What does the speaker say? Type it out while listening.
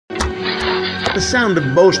The sound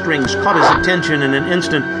of bowstrings caught his attention in an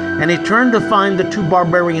instant, and he turned to find the two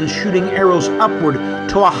barbarians shooting arrows upward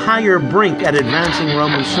to a higher brink at advancing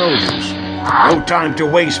Roman soldiers. "No time to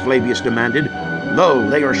waste," Flavius demanded. "Lo,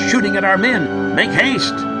 they are shooting at our men. Make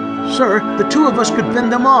haste." "Sir, the two of us could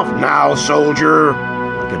fend them off." "Now, soldier."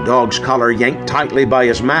 Like a dog's collar yanked tightly by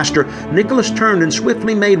his master, Nicholas turned and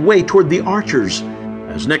swiftly made way toward the archers.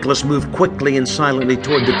 As Nicholas moved quickly and silently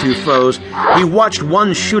toward the two foes, he watched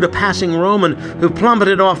one shoot a passing Roman who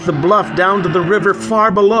plummeted off the bluff down to the river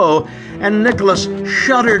far below, and Nicholas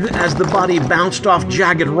shuddered as the body bounced off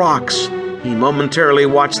jagged rocks. He momentarily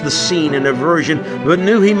watched the scene in aversion, but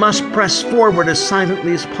knew he must press forward as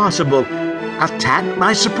silently as possible. Attack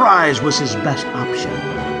by surprise was his best option.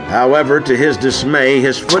 However, to his dismay,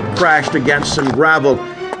 his foot crashed against some gravel,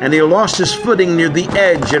 and he lost his footing near the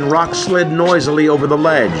edge, and rock slid noisily over the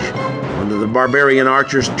ledge. One of the barbarian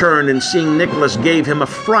archers turned, and seeing Nicholas gave him a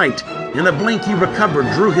fright. In a blink he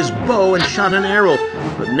recovered, drew his bow, and shot an arrow,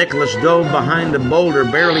 but Nicholas dove behind a boulder,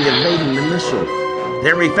 barely evading the missile.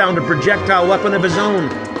 There he found a projectile weapon of his own,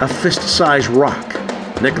 a fist-sized rock.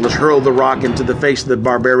 Nicholas hurled the rock into the face of the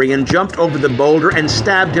barbarian, jumped over the boulder, and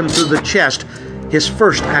stabbed him through the chest, his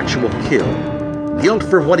first actual kill. Guilt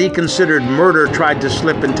for what he considered murder tried to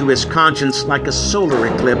slip into his conscience like a solar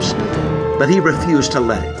eclipse, but he refused to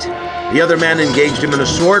let it. The other man engaged him in a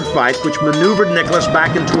sword fight, which maneuvered Nicholas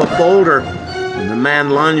back into a boulder. When the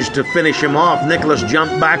man lunged to finish him off, Nicholas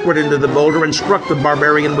jumped backward into the boulder and struck the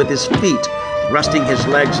barbarian with his feet. Thrusting his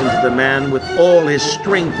legs into the man with all his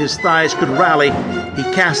strength his thighs could rally, he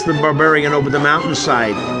cast the barbarian over the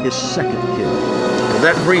mountainside, his second kill. For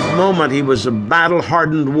that brief moment, he was a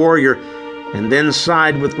battle-hardened warrior, and then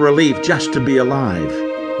sighed with relief just to be alive.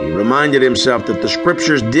 He reminded himself that the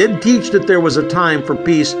scriptures did teach that there was a time for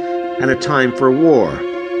peace and a time for war.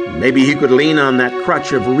 Maybe he could lean on that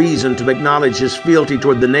crutch of reason to acknowledge his fealty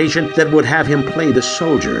toward the nation that would have him played a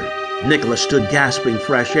soldier. Nicholas stood gasping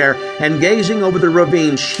fresh air, and gazing over the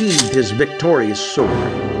ravine, sheathed his victorious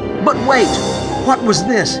sword. But wait! What was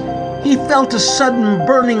this? He felt a sudden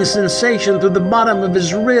burning sensation through the bottom of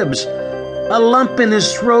his ribs. A lump in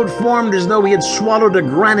his throat formed as though he had swallowed a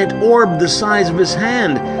granite orb the size of his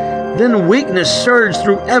hand. Then weakness surged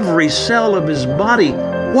through every cell of his body.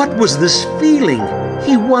 What was this feeling?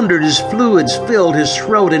 He wondered as fluids filled his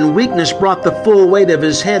throat and weakness brought the full weight of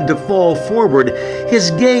his head to fall forward. His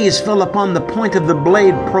gaze fell upon the point of the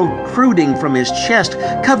blade protruding from his chest,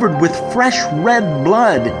 covered with fresh red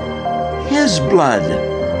blood. His blood.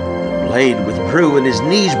 The blade withdrew and his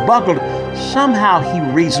knees buckled. Somehow,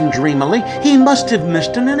 he reasoned dreamily, he must have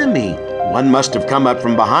missed an enemy. One must have come up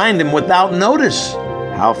from behind him without notice.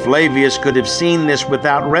 How Flavius could have seen this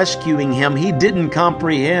without rescuing him, he didn't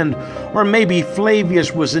comprehend. Or maybe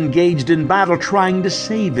Flavius was engaged in battle trying to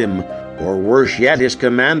save him. Or worse yet, his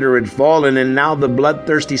commander had fallen, and now the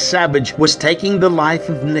bloodthirsty savage was taking the life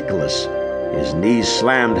of Nicholas. His knees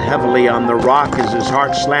slammed heavily on the rock as his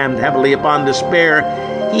heart slammed heavily upon despair.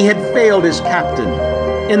 He had failed his captain.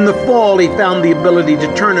 In the fall, he found the ability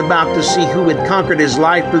to turn about to see who had conquered his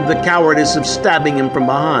life through the cowardice of stabbing him from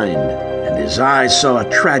behind. And his eyes saw a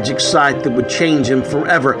tragic sight that would change him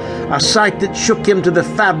forever, a sight that shook him to the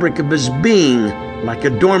fabric of his being, like a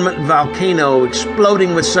dormant volcano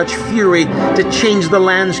exploding with such fury to change the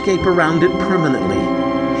landscape around it permanently.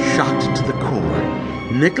 Shocked to the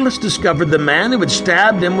core, Nicholas discovered the man who had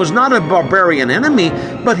stabbed him was not a barbarian enemy,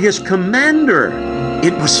 but his commander.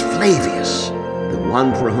 It was Flavius. The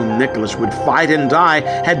one for whom Nicholas would fight and die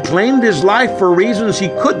had claimed his life for reasons he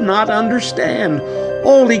could not understand.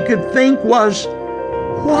 All he could think was,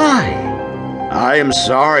 why? "I am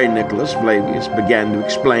sorry, Nicholas," Flavius began to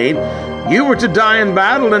explain. "You were to die in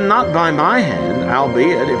battle and not by my hand,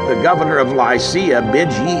 albeit if the governor of Lycia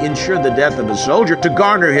bids ye ensure the death of a soldier to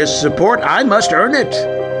garner his support, I must earn it."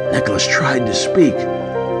 Nicholas tried to speak,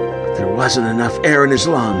 but there wasn't enough air in his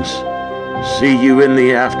lungs. "See you in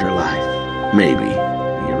the afterlife, maybe."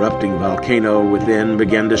 The erupting volcano within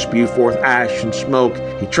began to spew forth ash and smoke.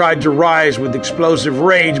 He tried to rise with explosive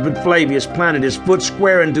rage, but Flavius planted his foot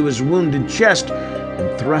square into his wounded chest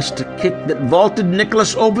and thrust a kick that vaulted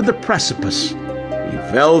Nicholas over the precipice. He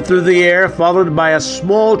fell through the air, followed by a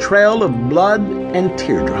small trail of blood and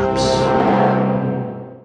teardrops.